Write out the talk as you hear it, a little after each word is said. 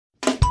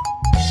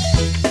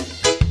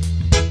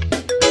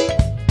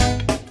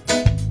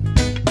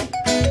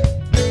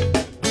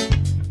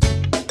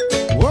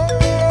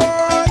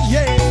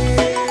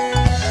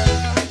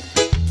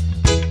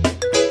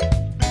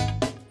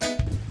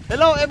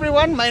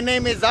everyone, my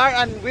name is Zar,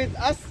 and with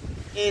us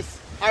is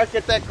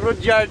Architect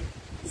Rudyard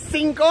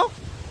Cinco,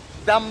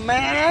 the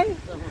man,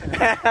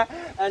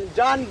 and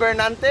John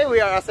Bernante. We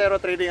are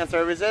Acero Trading and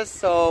Services.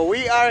 So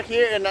we are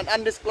here in an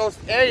undisclosed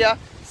area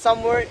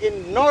somewhere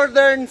in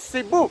northern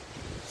Cebu.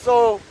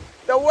 So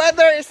the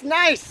weather is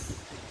nice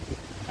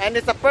and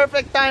it's a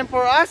perfect time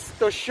for us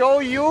to show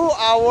you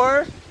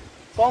our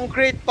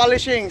concrete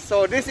polishing.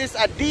 So this is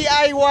a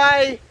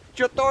DIY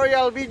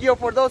tutorial video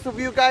for those of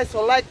you guys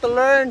who like to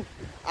learn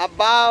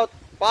about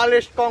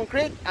polished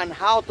concrete and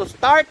how to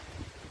start.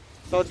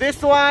 So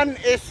this one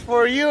is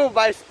for you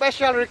by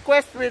special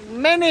request with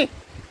many.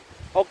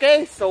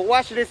 Okay, so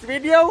watch this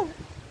video,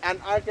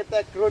 and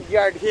Architect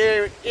Rudyard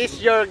here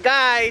is your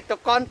guy to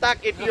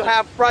contact if you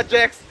have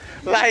projects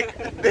like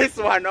this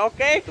one.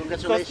 Okay,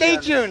 so stay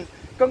tuned.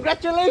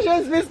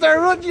 Congratulations,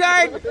 Mr.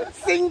 Rudyard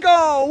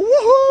Cinco!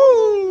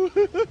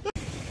 Woohoo!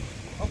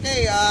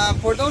 Okay,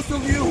 for those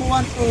of you who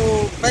want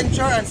to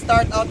venture and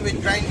start out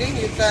with grinding,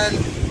 you can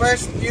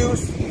first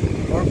use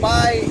or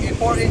buy a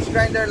 4-inch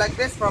grinder like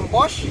this from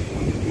Bosch,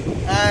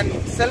 and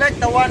select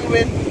the one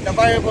with the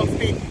variable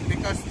speed,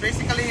 because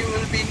basically you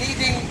will be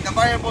needing the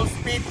variable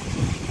speed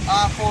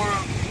for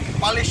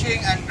polishing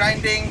and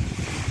grinding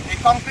a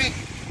concrete.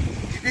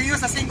 If you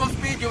use a single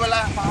speed, you will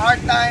have a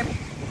hard time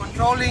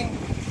controlling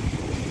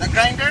the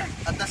grinder.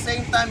 At the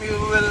same time, you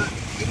will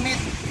emit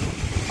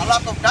a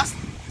lot of dust.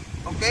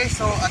 Okay,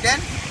 so again,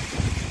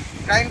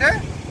 grinder,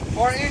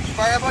 4-inch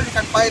variable. You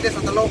can buy this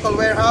at the local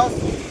warehouse.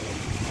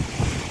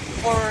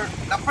 For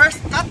the first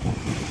cut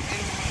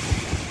in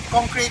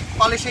concrete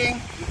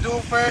polishing, you do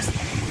first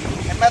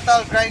a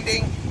metal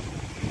grinding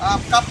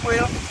cup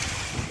wheel.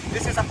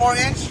 This is a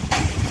 4-inch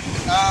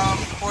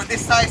for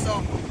this size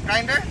of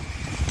grinder.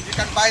 You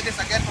can buy this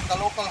again from the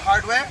local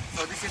hardware.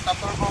 So this is a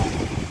turbo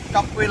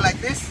cup wheel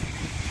like this.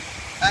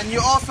 And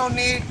you also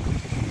need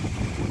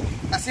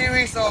a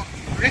series of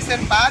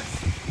resin pads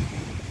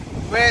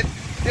with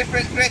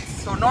different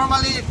grits. So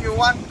normally if you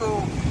want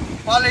to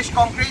polish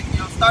concrete,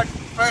 you'll start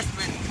first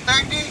with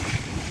 30,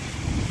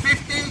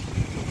 50,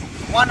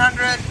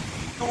 100,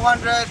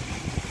 200,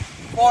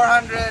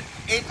 400,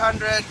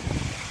 800,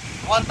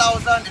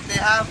 1000 if they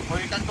have, or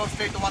you can go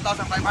straight to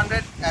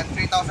 1500 and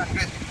 3000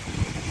 grit.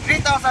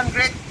 3000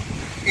 grit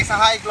is a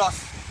high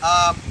gloss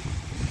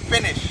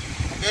finish.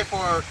 Okay,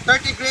 for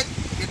 30 grit,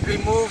 it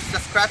removes the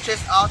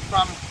scratches out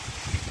from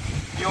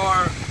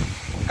your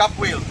cup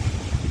wheel.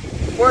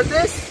 For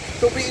this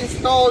to be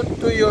installed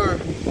to your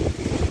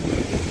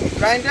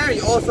grinder,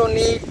 you also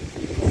need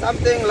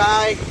something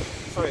like,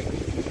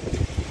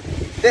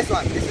 this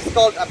one. This is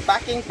called a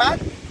backing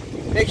pad.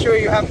 Make sure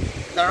you have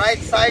the right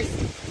size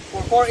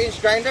for 4-inch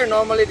grinder.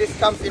 Normally this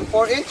comes in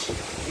 4-inch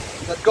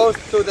that goes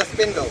to the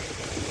spindle.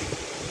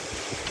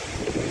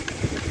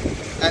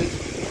 And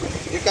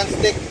you can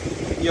stick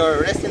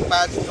your resin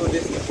pads to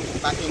this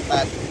backing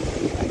pad.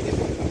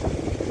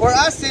 For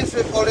us, since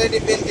we've already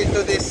been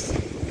into this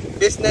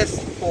business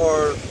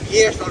for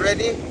years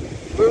already,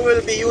 we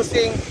will be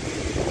using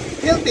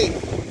Hilti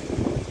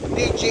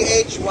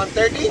DGH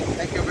 130.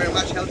 Thank you very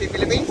much, Healthy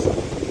Philippines.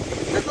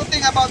 The good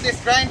thing about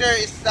this grinder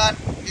is that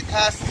it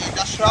has a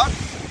dust shroud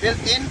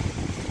built in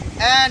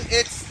and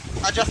it's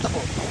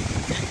adjustable.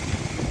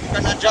 You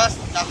can adjust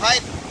the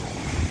height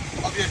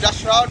of your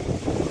dust shroud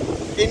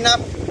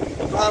enough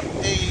to have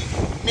a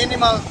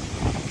minimal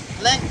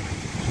length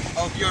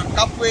of your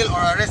cup wheel or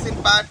a resin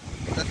pad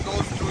that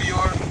goes through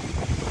your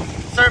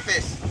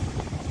surface.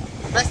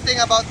 Best thing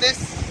about this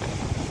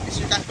is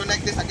you can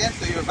connect this again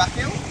to your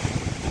vacuum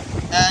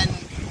and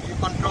you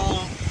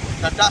control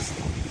the dust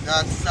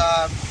that's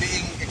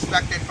being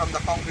extracted from the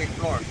concrete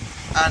floor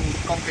and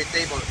concrete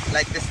table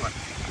like this one.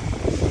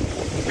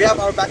 We have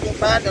our backing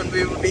pad and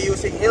we will be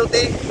using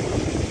Hilti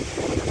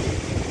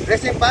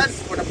resin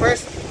pads for the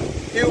first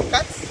few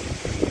cuts,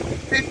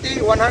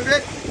 50,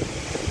 100,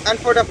 and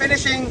for the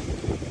finishing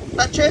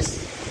touches,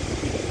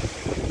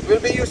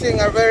 we'll be using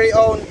our very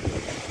own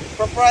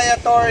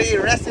proprietary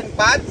resin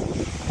pad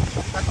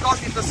that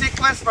goes into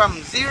sequence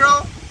from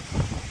 0,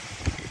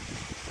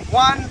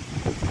 1,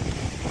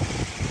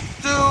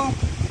 2,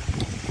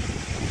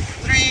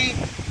 3,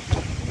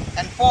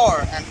 and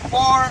 4. And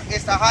 4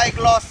 is a high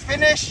gloss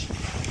finish,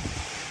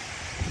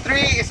 3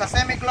 is a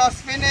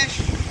semi-gloss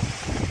finish,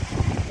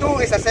 2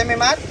 is a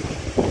semi-matte,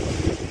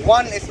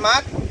 1 is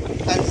matte,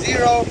 and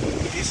 0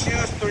 is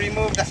used to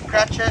remove the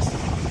scratches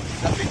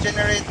that we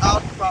generate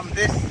out from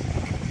this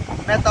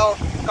metal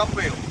cup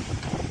wheel.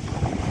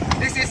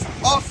 This is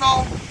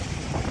also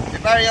a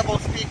variable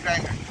speed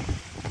grinder.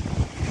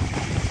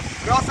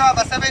 We also have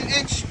a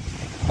 7-inch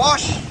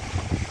Bosch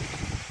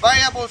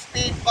variable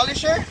speed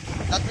polisher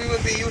that we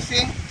will be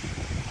using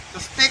to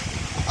stick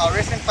our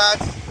resin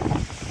pads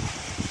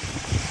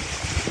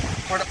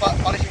for the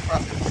polishing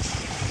process.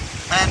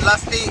 And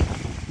lastly,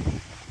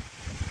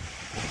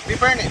 we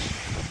burnish.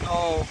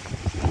 So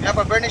we have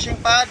a burnishing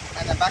pad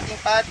and a backing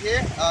pad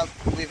here.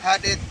 We've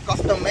had it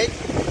custom made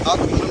out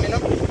of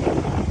aluminum.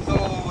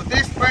 So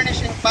this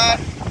burnishing pad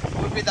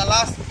will be the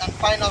last and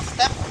final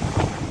step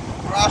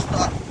for us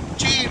to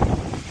achieve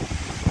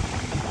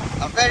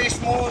a very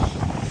smooth,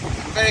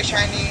 very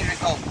shiny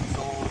result.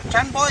 So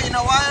Chanboy in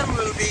a while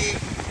will be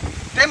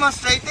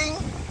demonstrating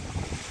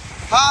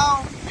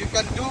how you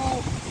can do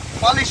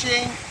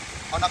polishing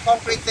on a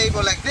concrete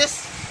table like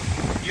this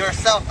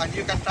yourself, and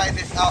you can try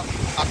this out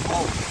at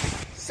home.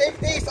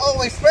 Safety is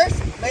always first.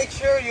 Make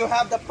sure you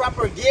have the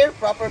proper gear,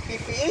 proper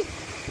PPE.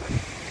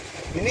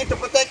 You need to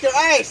protect your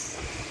eyes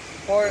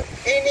for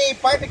any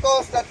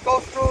particles that go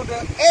through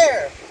the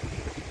air.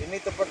 You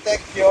need to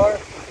protect your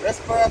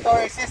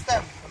respiratory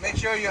system. So make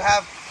sure you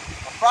have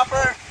a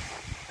proper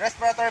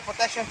respiratory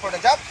protection for the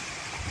job.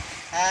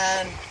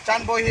 And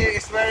Chanboy here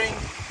is wearing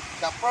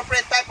the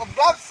appropriate type of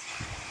gloves.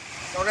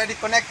 It's already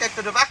connected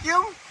to the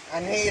vacuum,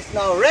 and he is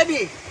now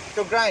ready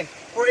to grind.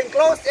 For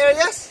enclosed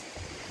areas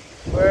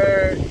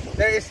where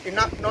there is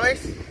enough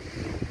noise,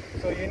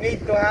 so you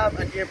need to have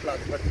an earplug.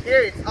 But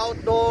here it's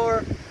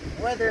outdoor,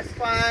 weather's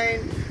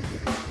fine.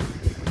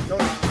 No.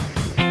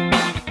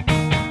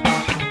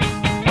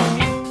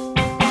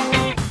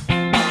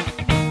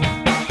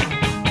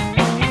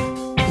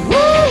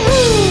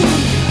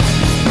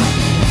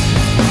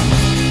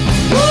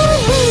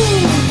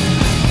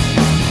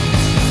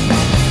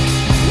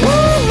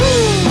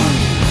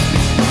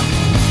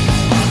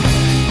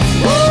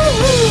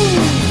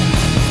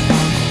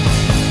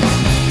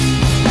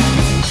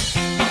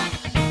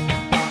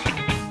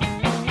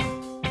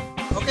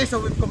 Okay, so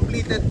we've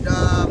completed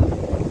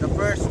the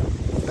first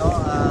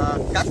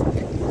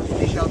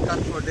initial cut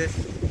for this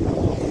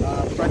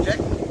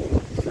project.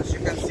 As you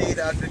can see,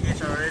 the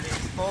aggregates are already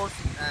exposed,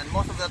 and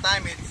most of the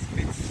time it's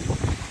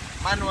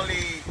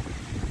manually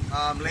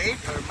laid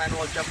or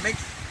manual job mix.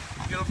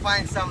 You'll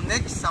find some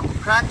nicks, some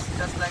cracks,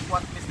 just like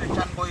what Mr.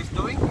 Chanboy is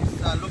doing.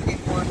 He's looking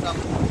for some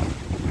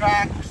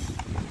cracks.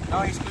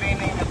 Now he's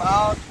cleaning them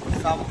out.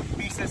 Some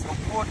pieces of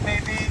wood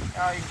maybe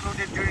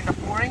included during the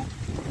pouring.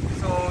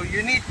 So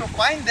you need to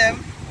find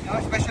them,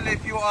 especially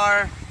if you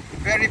are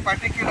very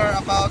particular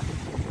about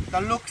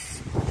the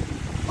looks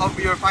of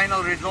your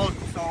final result.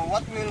 So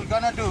what we're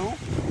gonna do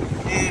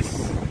is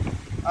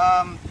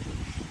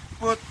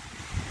put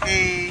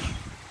a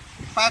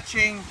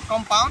patching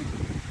compound.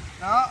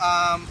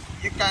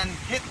 You can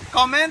hit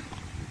comment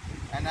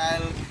and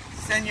I'll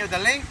send you the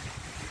link,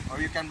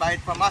 or you can buy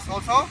it from us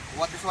also,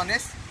 what this one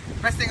is.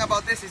 Best thing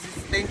about this is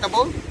it's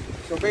paintable.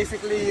 So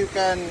basically you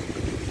can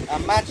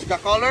match the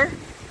color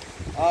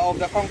of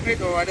the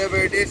concrete or whatever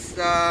it is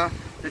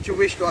that you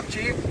wish to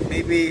achieve.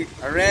 Maybe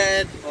a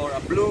red or a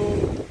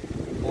blue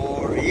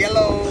or a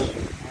yellow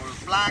or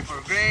black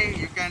or gray.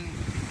 You can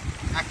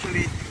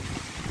actually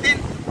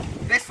tint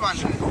this one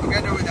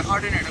together with the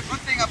hardener. The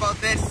good thing about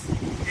this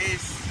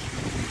is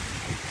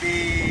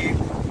the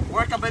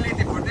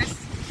workability for this.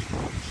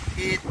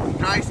 It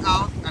dries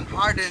out and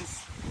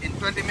hardens in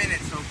 20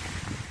 minutes. So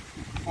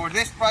for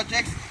this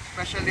project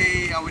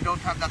especially, we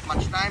don't have that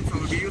much time, so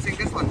we'll be using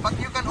this one. But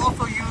you can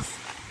also use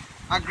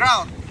a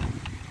grout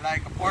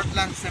like a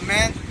Portland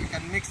cement. You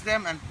can mix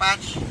them and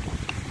patch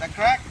the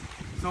crack.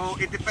 So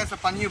it depends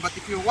upon you. But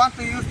if you want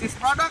to use this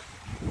product,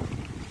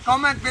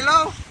 comment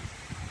below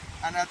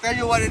and I'll tell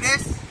you what it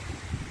is.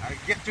 I'll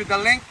get you the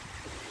link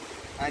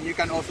and you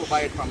can also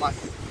buy it from us.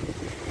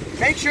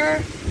 Make sure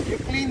you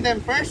clean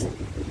them first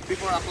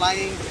before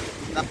applying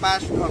the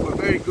patch to have a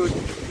very good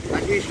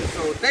adhesion.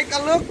 So take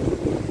a look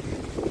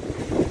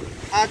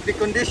at the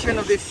condition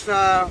of this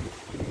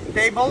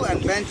table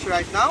and bench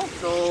right now.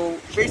 So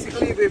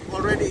basically we've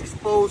already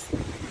exposed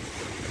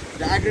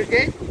the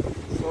aggregate,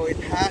 so it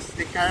has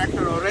the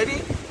character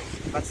already.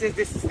 But since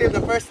this is still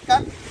the first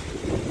cut,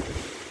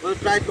 we'll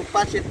try to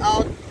patch it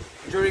out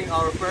during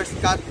our first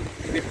cut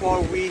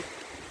before we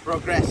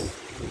progress.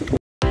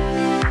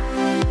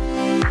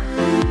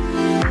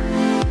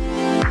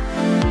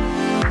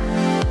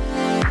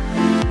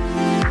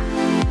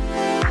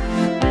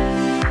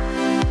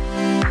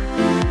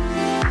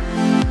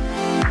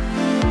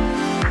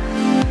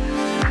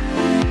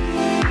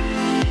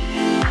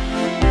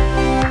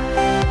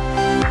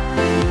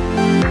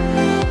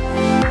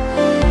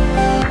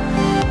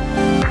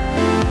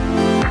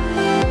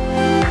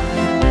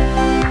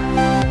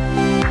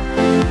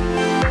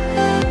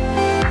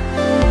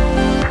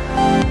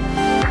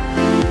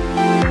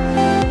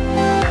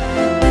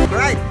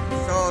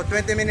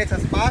 Minutes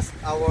has passed.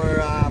 Our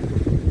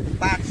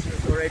patch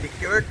is already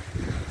cured.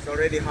 It's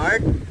already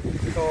hard.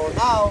 So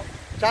now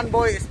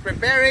Chanboy is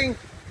preparing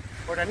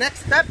for the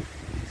next step,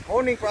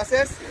 honing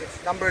process.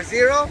 It's number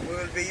 0. We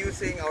will be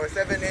using our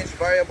 7-inch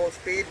variable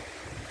speed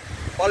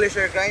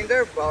polisher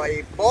grinder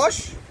by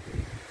Bosch.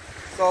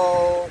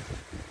 So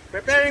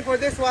preparing for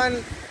this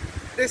one,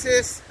 this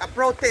is a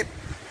pro tip.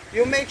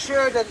 You make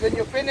sure that when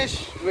you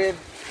finish with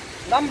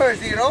number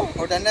 0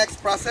 or the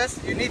next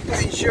process, you need to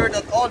ensure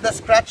that all the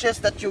scratches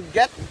that you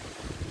get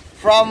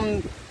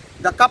from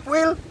the cup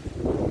wheel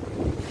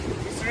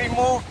is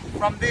removed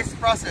from this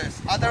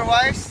process.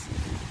 Otherwise,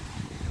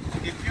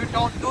 if you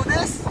don't do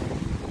this,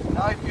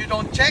 if you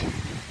don't check,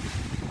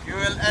 you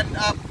will end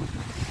up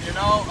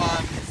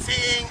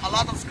seeing a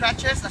lot of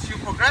scratches as you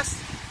progress,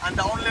 and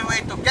the only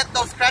way to get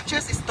those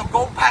scratches is to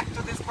go back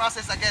to this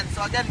process again.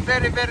 So again,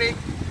 very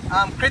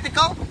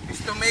critical is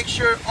to make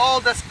sure all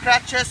the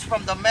scratches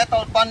from the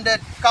metal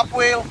bonded cup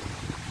wheel,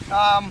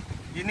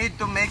 you need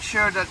to make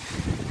sure that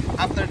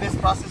after this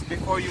process,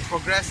 before you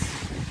progress,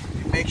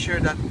 you make sure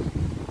that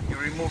you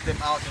remove them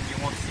out and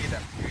you won't see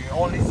them. You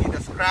only see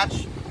the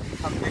scratch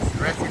of this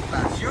resin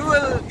glass. You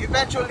will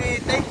eventually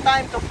take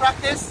time to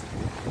practice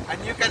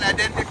and you can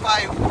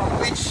identify from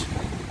which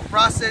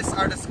process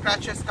are the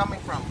scratches coming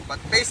from. But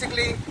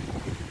basically,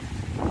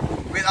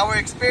 with our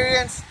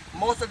experience,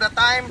 most of the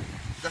time,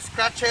 the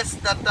scratches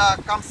that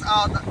comes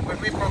out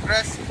when we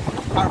progress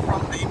are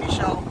from the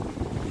initial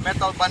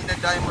metal banded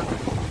diamond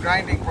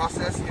grinding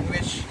process, in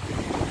which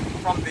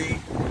from the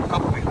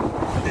cup wheel,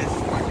 this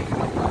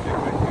particular project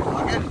right here.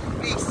 Again,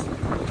 please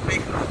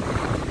take note.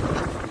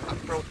 That's a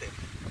pro tip.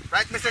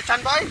 Right, Mr.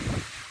 Chanboy?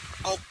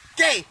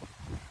 Okay!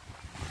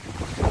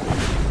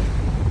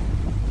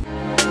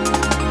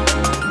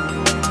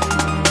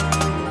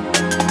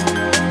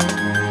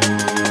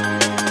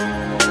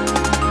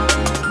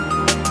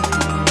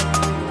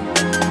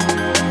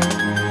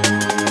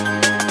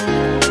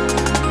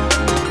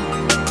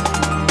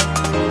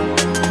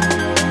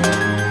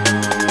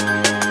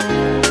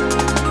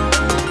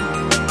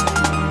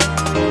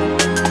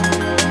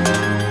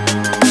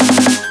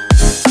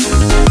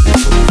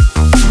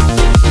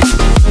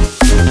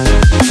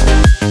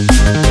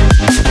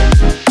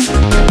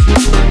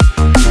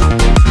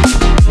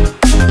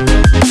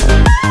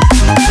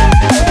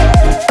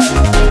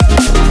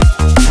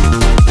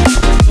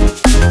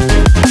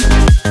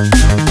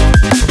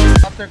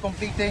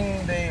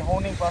 Completing the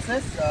honing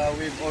process,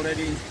 we've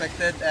already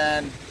inspected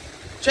and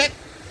checked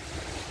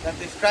that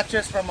the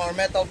scratches from our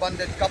metal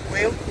bonded cup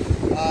wheel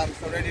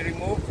is already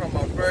removed from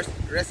our first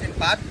resin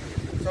pad.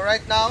 So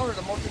right now,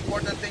 the most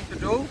important thing to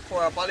do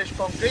for a polished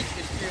concrete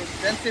is to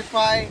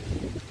densify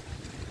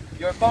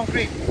your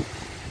concrete,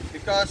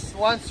 because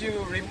once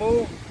you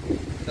remove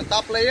the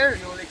top layer,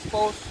 you will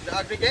expose the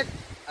aggregate,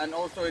 and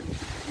also it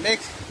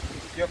makes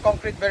your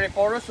concrete very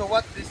porous. So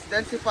what this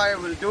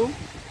densifier will do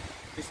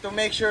is to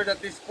make sure that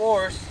these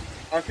pores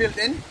are filled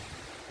in.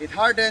 It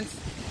hardens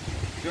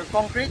your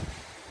concrete,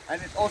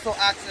 and it also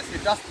acts as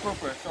a dust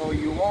proofer, so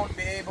you won't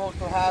be able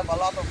to have a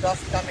lot of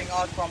dust coming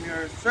out from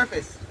your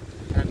surface.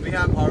 And we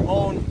have our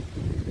own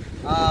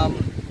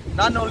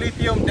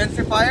nano-lithium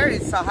densifier.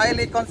 It's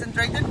highly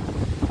concentrated.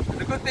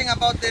 The good thing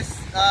about this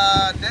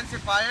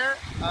densifier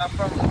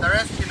from the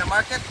rest in the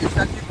market is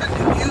that you can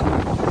dilute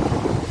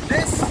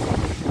this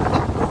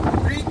up to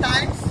 3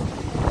 times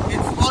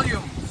its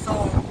volume.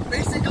 So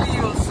basically,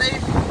 you'll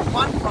save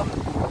one from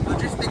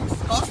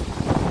logistics cost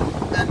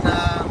and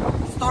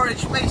storage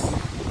space.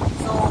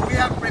 So we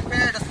have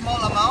prepared a small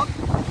amount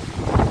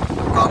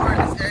to cover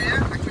this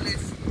area. Actually,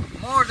 it's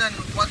more than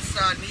what's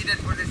needed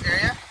for this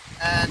area.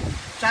 And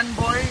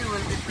Chanboy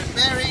will be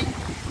preparing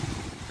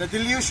the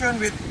dilution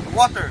with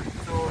water.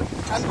 So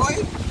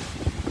Chanboy,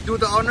 do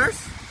the honors.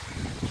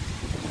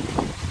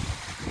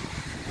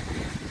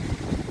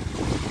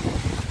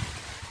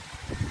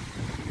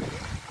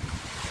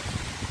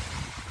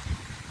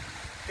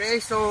 Okay,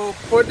 so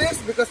for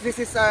this, because this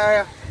is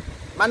a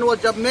manual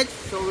job mix,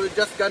 so we're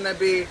just gonna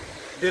be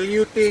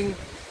diluting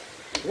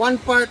 1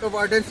 part of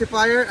our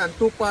densifier and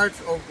 2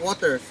 parts of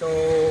water. So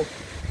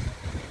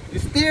you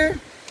stir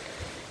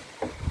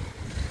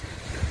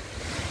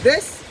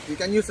this. You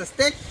can use a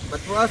stick,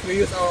 but for us we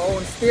use our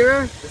own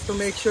stirrer just to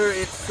make sure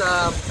it's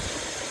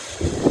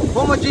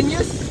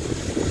homogeneous.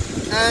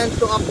 And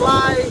to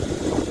apply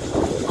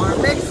our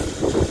mix,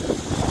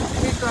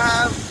 we need to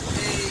have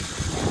a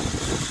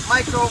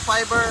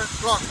microfiber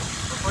cloth.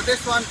 So for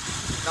this one,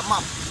 the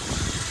mop.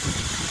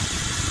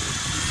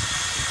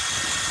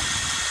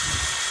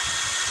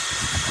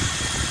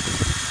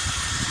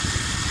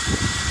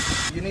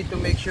 You need to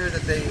make sure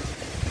that the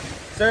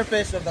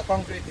surface of the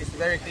concrete is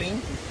very clean.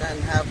 You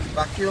can have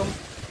vacuum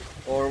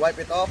or wipe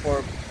it off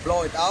or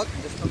blow it out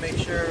just to make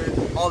sure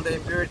all the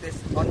impurities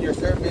on your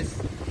surface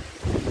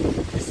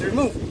is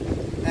removed.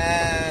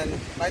 And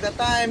by the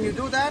time you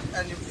do that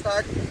and you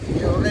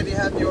already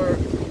have your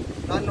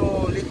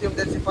nano lithium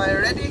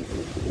densifier ready,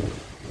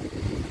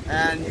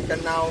 and you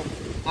can now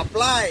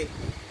apply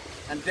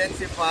and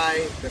densify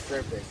the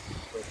surface.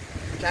 So,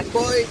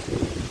 Chanboy,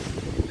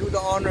 do the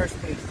honors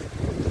please.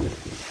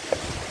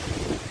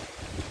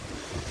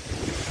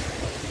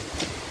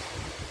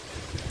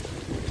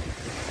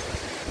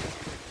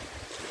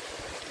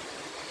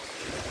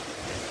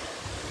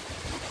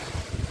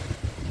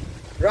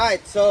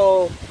 Right,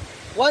 so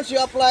once you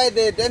apply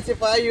the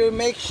densifier, you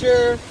make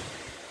sure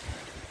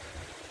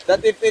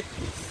that if it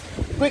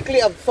quickly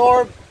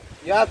absorbs,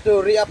 you have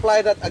to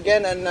reapply that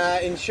again and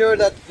ensure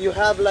that you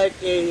have like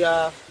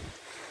a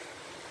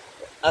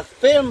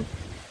film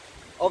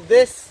of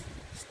this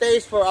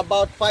stays for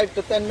about 5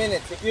 to 10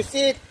 minutes. If you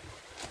see it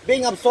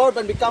being absorbed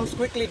and becomes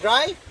quickly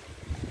dry,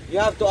 you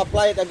have to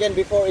apply it again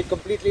before it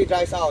completely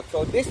dries out.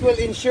 So this will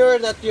ensure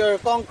that your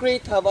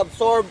concrete have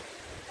absorbed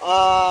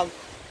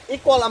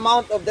equal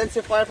amount of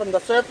densifier from the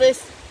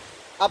surface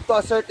up to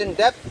a certain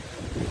depth.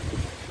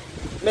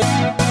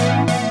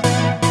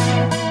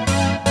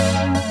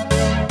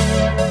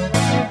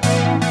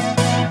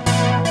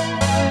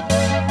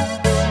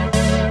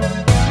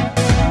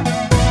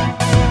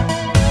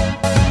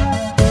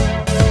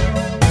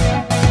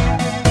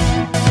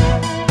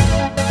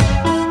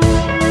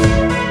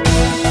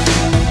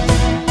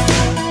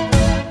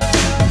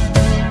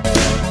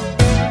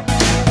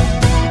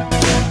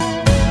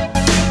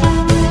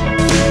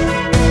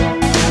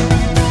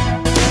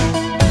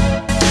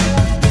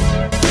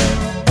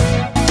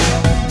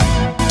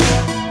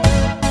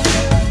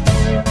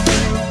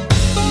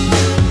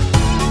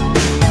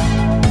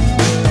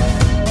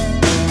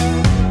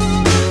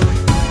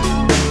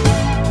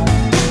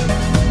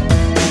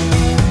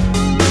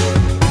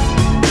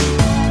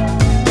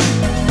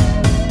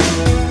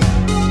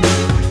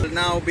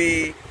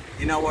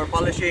 our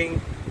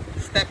polishing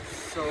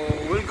steps. So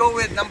we'll go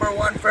with number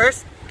 1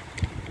 first,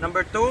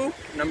 number 2,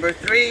 number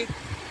 3,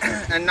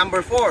 and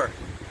number 4.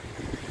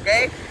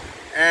 Okay,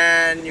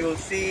 and you'll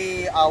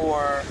see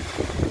our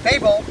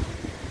table,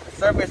 the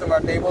surface of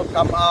our table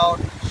come out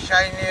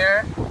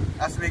shinier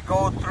as we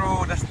go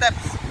through the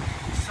steps.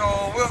 So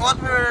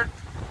what we're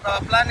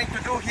planning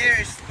to do here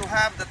is to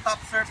have the top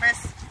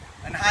surface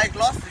and high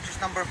gloss, which is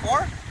number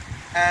 4,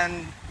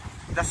 and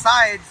the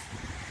sides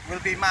will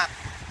be matte,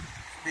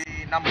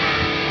 the number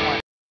 1.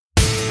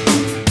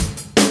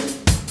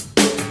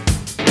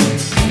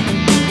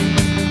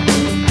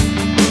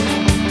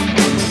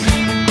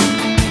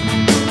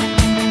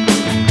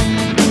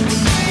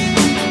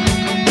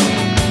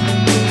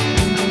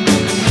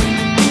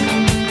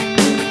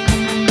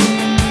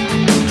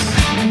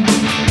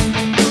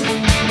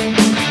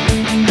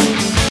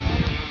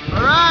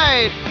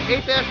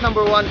 ATS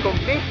number 1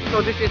 complete.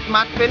 So this is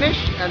matte finish,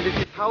 and this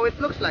is how it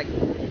looks like.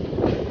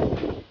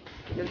 You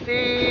can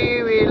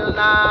see we'll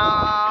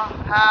now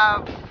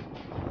have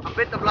a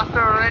bit of luster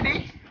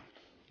already,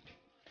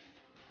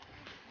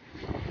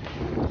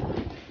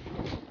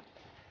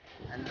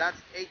 and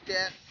that's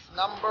ATS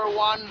number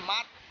 1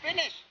 matte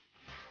finish.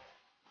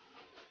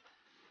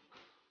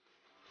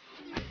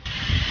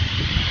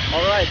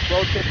 Alright,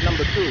 pro tip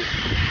number 2.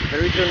 The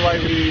reason why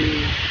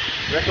we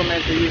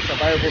recommend to use a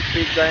variable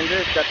speed grinder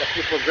is that as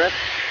you progress,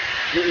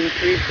 you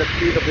increase the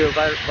speed of your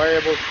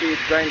variable speed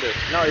grinder.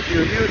 Now if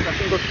you use a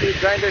single speed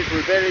grinder, it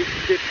will be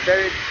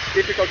very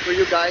difficult for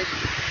you guys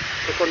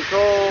to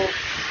control,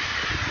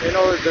 you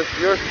know,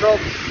 your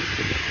strokes,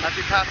 as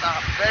it has a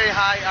very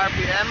high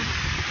RPM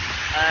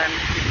and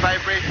it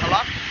vibrates a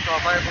lot. So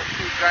a variable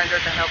speed grinder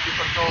can help you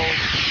control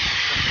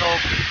the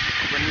stroke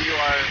when you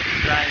are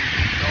grinding.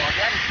 So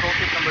again, pro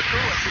tip number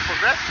 2, as you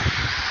progress,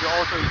 you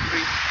also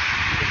increase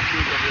the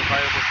speed of your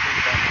variable speed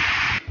grinder.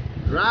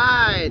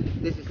 Right,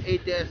 this is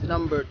ATS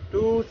number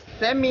 2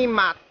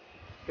 semi-matte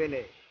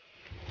finish.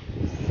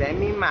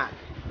 Semi-matte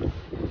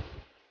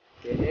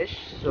finish.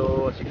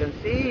 So as you can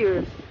see,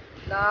 you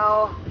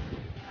now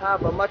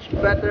have a much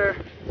better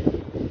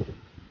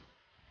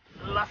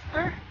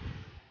luster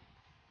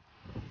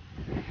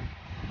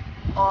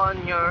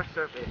on your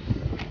surface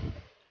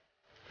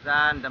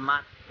than the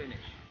matte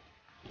finish.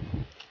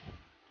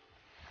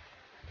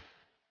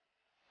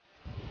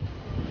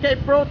 Okay,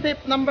 pro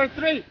tip number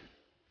 3.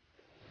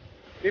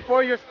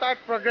 Before you start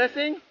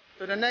progressing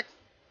to the next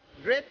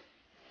grit,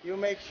 you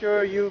make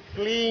sure you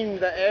clean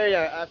the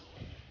area, as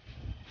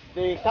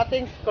the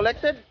cuttings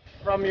collected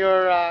from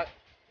your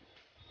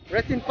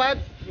resin pads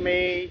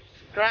may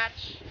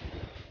scratch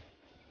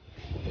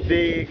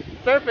the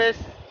surface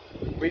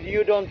when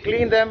you don't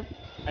clean them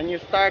and you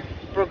start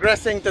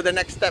progressing to the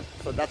next step.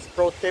 So that's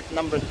pro tip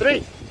number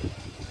 3.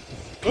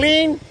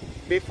 Clean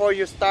before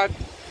you start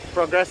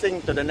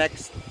progressing to the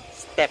next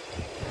step.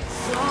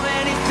 So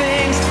many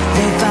things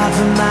they fight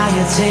for my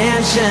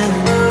attention,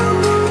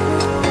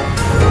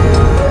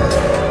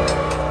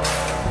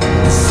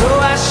 so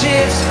I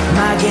shift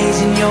my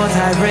gaze in your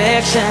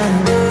direction.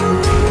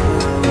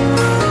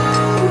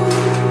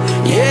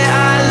 Yeah,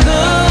 I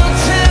look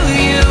to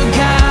you,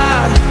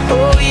 God.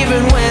 Oh,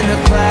 even when the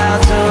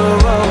clouds are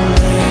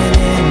rolling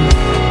in.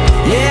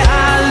 Yeah,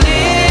 I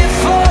live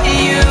for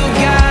you,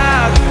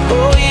 God.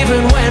 Oh,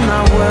 even when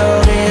my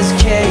world is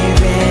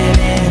caving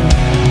in.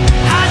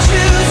 I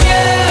choose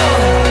you.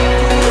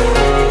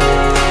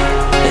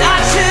 I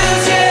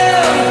choose you.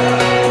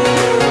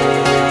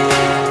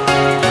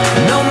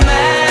 No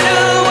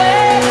matter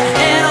where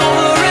and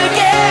over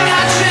again,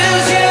 I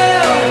choose you.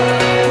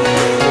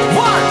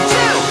 1,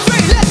 2,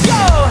 3, let's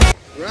go.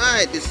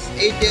 Right, this is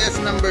ATS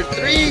number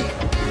 3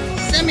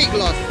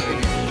 semi-gloss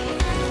finish.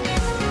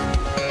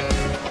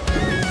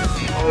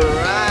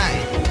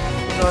 Alright,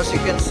 so as you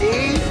can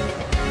see,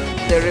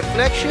 the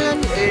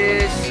reflection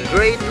is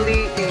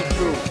greatly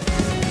improved.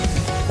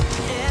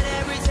 And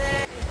every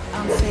day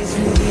I'm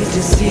facing these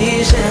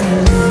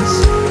decisions,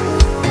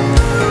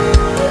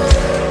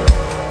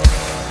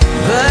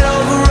 but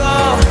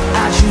overall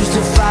I choose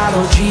to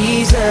follow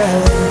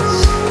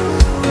Jesus.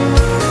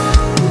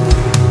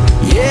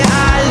 Yeah,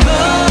 I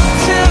look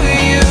to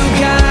you,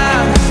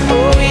 God.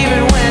 Oh,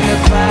 even when the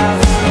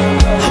clouds,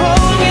 oh,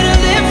 I'm gonna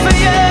live for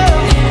you.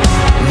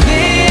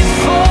 Live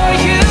for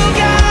you,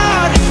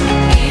 God.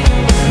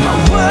 My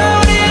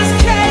world is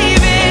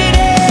caving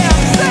in.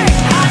 Say,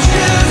 I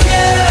choose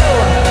you.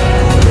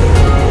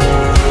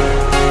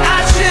 I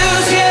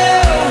choose you.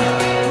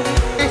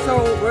 Okay, so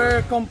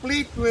we're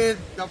complete with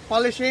the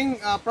polishing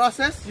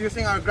process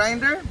using our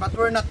grinder, but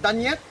we're not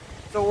done yet.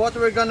 So what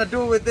we're gonna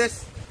do with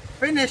this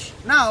finish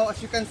now,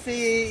 as you can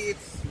see,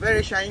 it's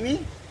very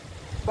shiny,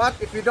 but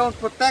if you don't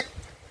protect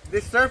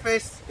this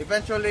surface,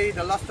 eventually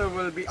the luster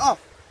will be off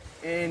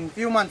in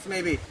few months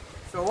maybe.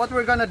 So what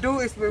we're gonna do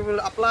is we will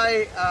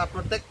apply a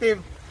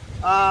protective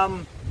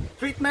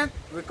treatment.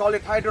 We call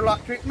it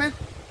hydrolock treatment.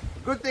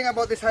 Good thing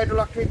about this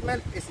hydrolock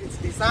treatment is it's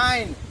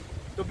designed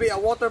to be a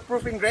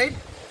waterproofing grade,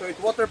 so it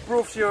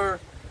waterproofs your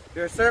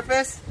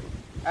surface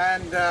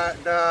and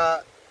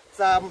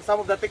some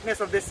of the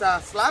thickness of this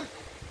slab.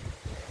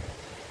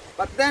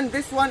 But then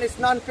this one is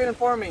non-film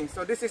forming,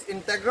 so this is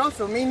integral,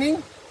 so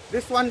meaning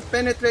this one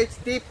penetrates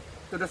deep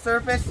to the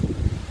surface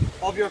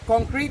of your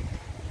concrete,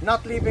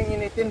 not leaving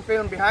any thin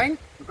film behind,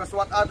 because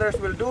what others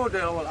will do,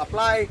 they will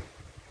apply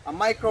a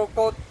micro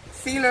coat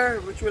sealer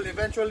which will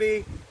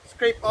eventually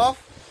scrape off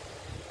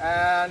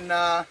and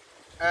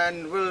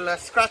will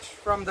scratch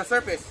from the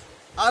surface.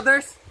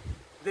 Others,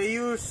 they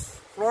use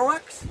floor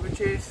wax,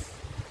 which is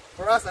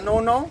for us a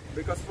no-no,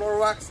 because floor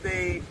wax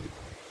they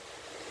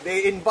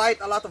invite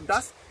a lot of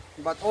dust,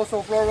 but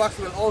also floor wax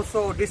will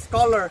also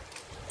discolor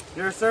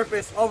your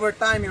surface over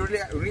time. You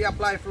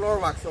reapply floor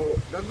wax. So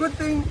the good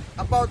thing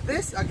about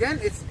this, again,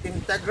 it's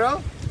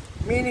integral,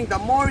 meaning the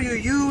more you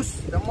use,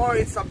 the more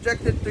it's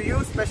subjected to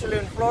use, especially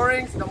in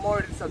floorings, the more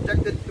it's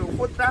subjected to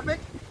foot traffic,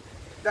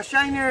 the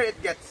shinier it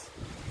gets.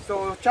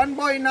 So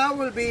Chanboy now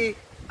will be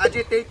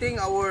agitating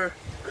our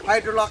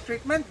hydrolock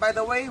treatment. By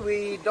the way,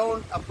 we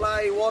don't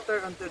apply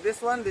water onto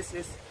this one. This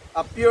is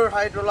a pure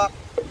hydrolock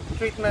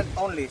treatment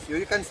only. So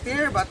you can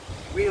steer, but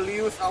we'll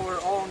use our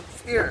own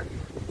steer.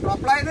 To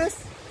apply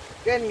this,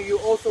 then you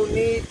also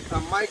need a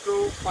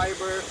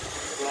microfiber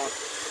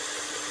cloth.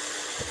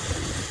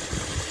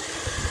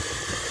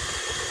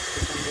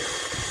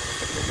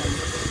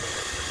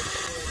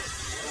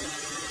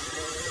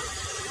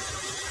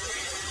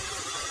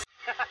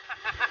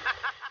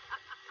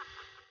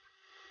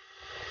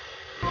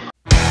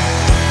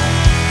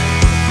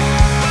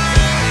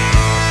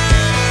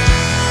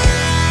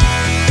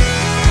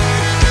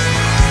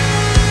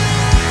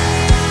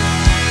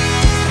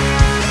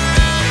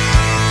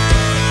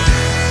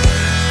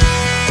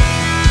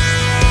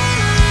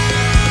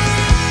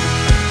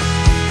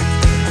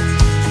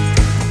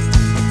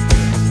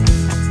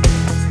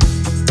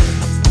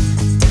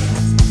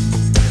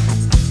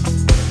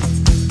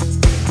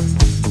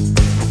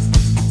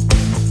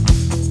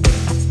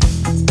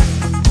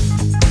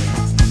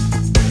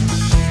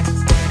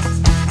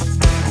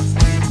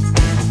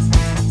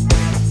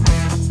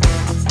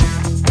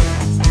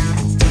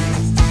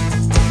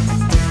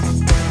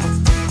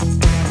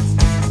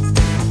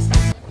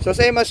 So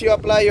same as you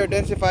apply your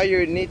densifier,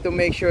 you need to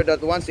make sure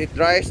that once it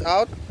dries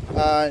out,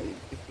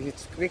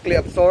 it's quickly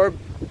absorbed.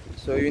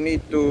 So you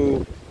need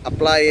to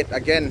apply it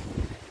again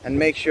and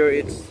make sure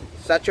it's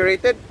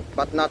saturated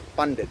but not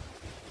ponded.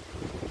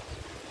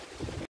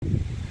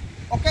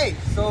 Okay,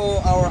 so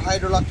our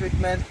hydrolock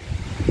treatment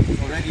is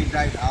already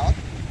dried out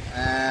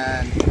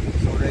and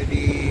it's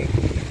already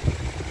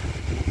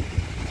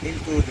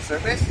into the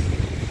surface.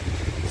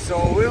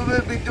 So we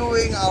will be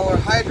doing our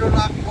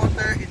hydrolock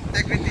water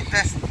integrity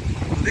test.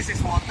 So this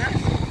is water.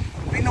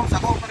 Minom sa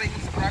ko para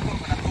yung sprago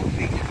para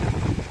tubig.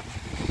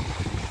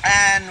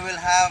 And we'll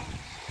have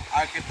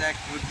architect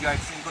Rudyard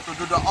Cinco to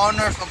do the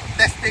honors of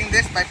testing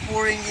this by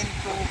pouring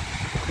into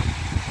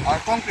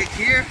our concrete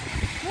here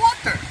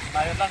water.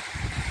 Tayo lang.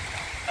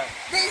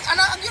 This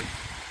anak yun.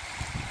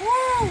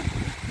 Woo!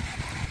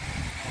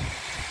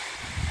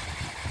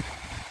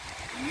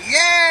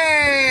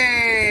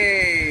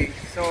 Yay!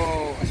 So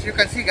as you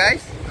can see,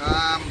 guys,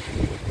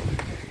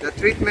 the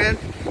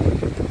treatment,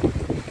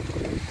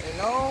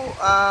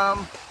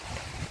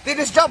 did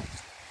its job.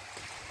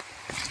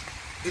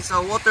 It's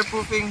a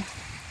waterproofing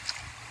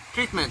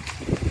treatment.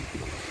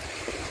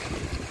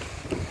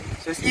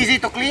 So it's easy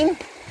to clean.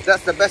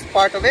 That's the best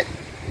part of it.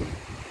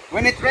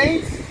 When it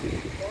rains,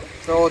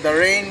 so the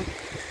rain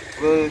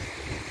will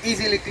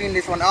easily clean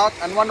this one out.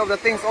 And one of the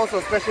things also,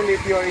 especially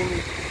if you're in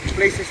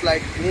places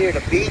like near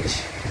the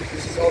beach,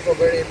 this is also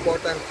very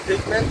important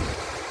treatment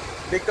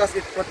because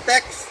it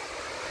protects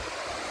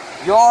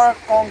your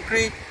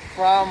concrete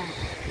from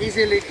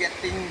easily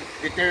getting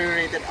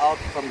deteriorated out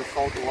from the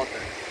salt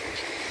water,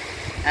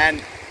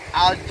 and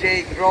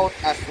algae growth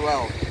as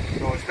well.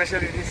 So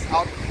especially this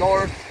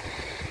outdoor,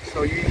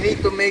 so you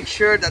need to make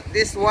sure that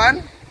this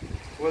one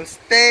will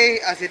stay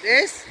as it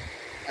is,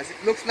 as it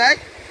looks like,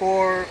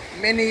 for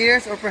many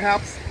years or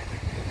perhaps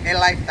a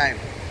lifetime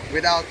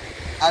without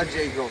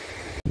algae growth.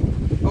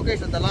 Okay,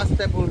 so the last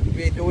step we'll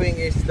be doing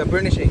is the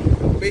burnishing.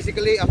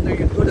 Basically, after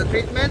you do the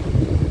treatment,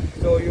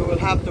 so you will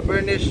have to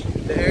burnish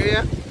the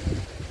area,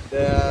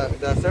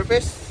 the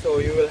surface, so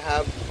you will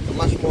have a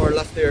much more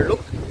luster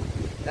look.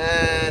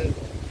 And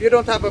if you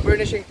don't have a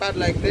burnishing pad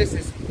like this,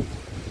 it's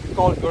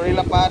called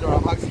Gorilla Pad or a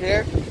Hug's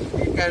Hair,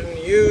 you can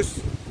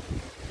use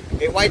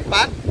a white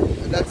pad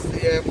that's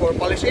for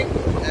polishing,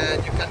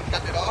 and you can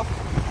cut it off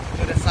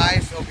to the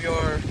size of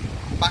your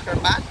backer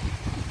pad.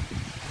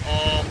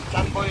 And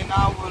Chanboy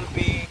now will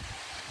be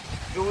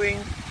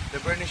doing the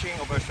burnishing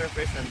of our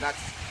surface, and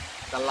that's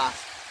the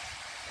last.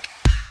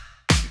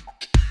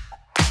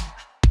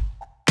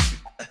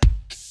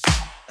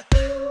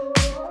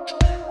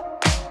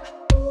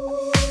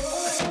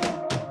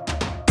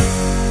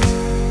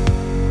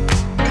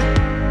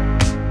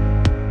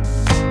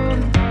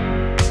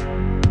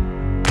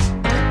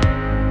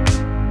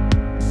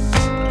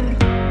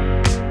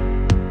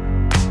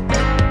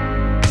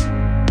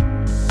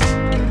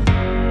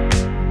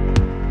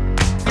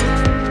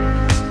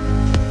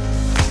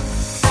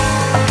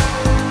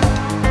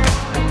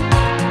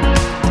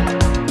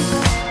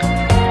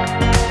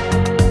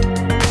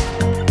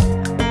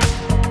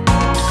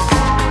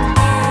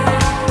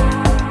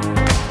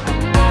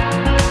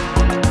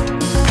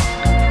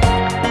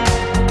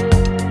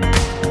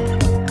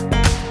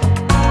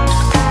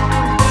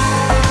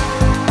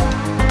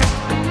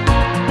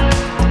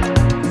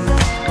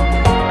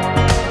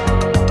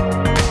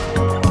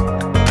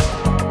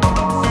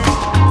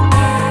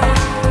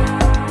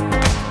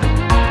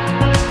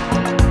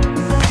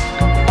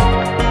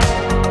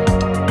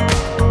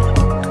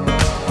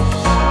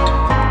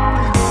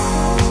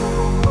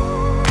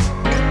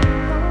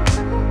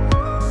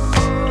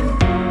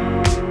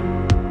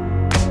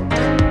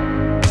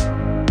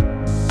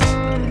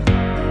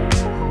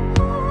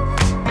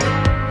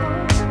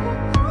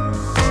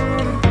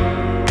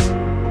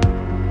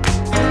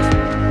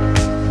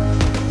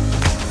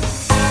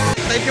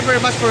 you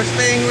very much for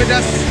staying with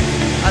us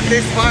at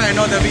this far. I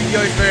know the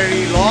video is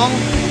very long,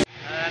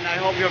 and I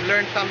hope you have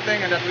learned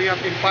something and that we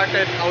have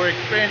imparted our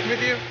experience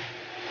with you.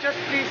 Just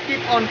please keep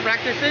on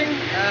practicing,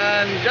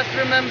 and just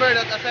remember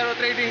that Acero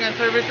Trading and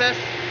Services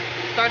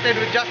started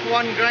with just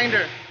one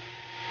grinder.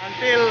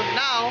 Until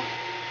now,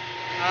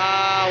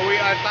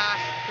 we are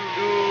tasked to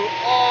do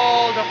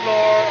all the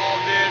floor of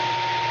this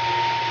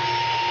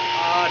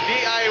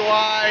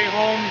DIY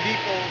Home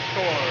Depot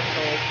store.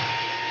 So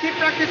keep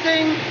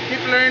practicing,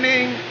 keep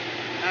learning,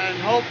 and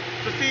hope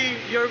to see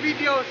your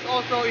videos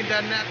also in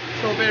the not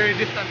so very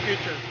distant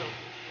future. So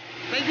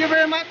thank you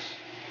very much.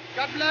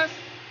 God bless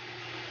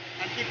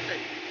and keep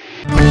safe.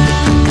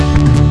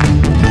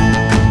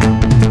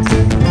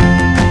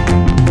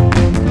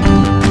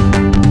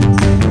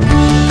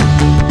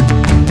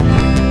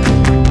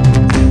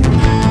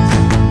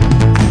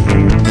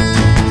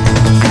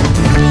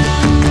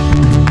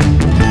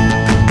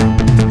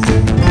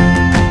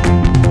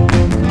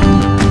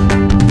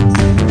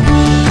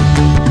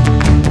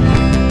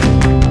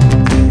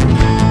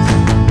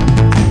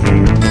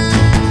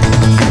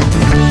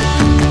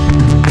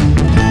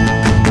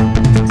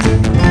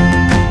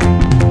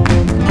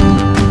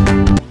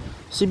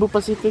 Cebu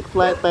Pacific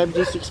Flight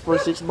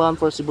 5G646 bound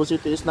for Cebu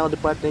City is now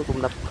departing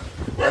from the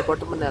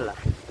airport of Manila.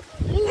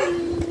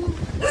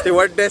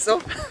 Stewardess, oh.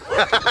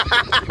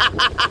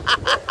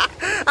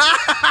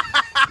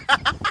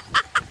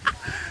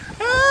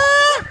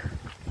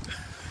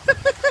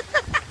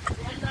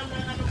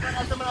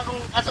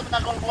 Asa man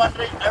akong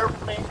quadrant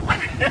airplane.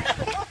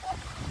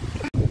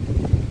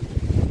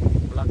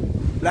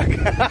 Black.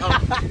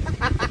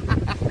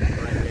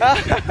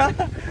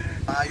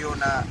 Tayo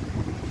na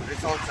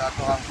result sa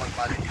ato ang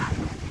pagpalit.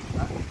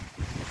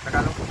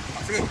 Tagalog.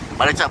 Sige.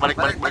 Balik.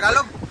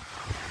 Tagalog.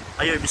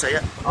 Ayo, Bisaya.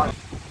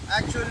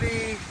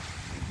 Actually,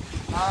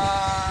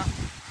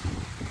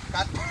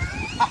 cut.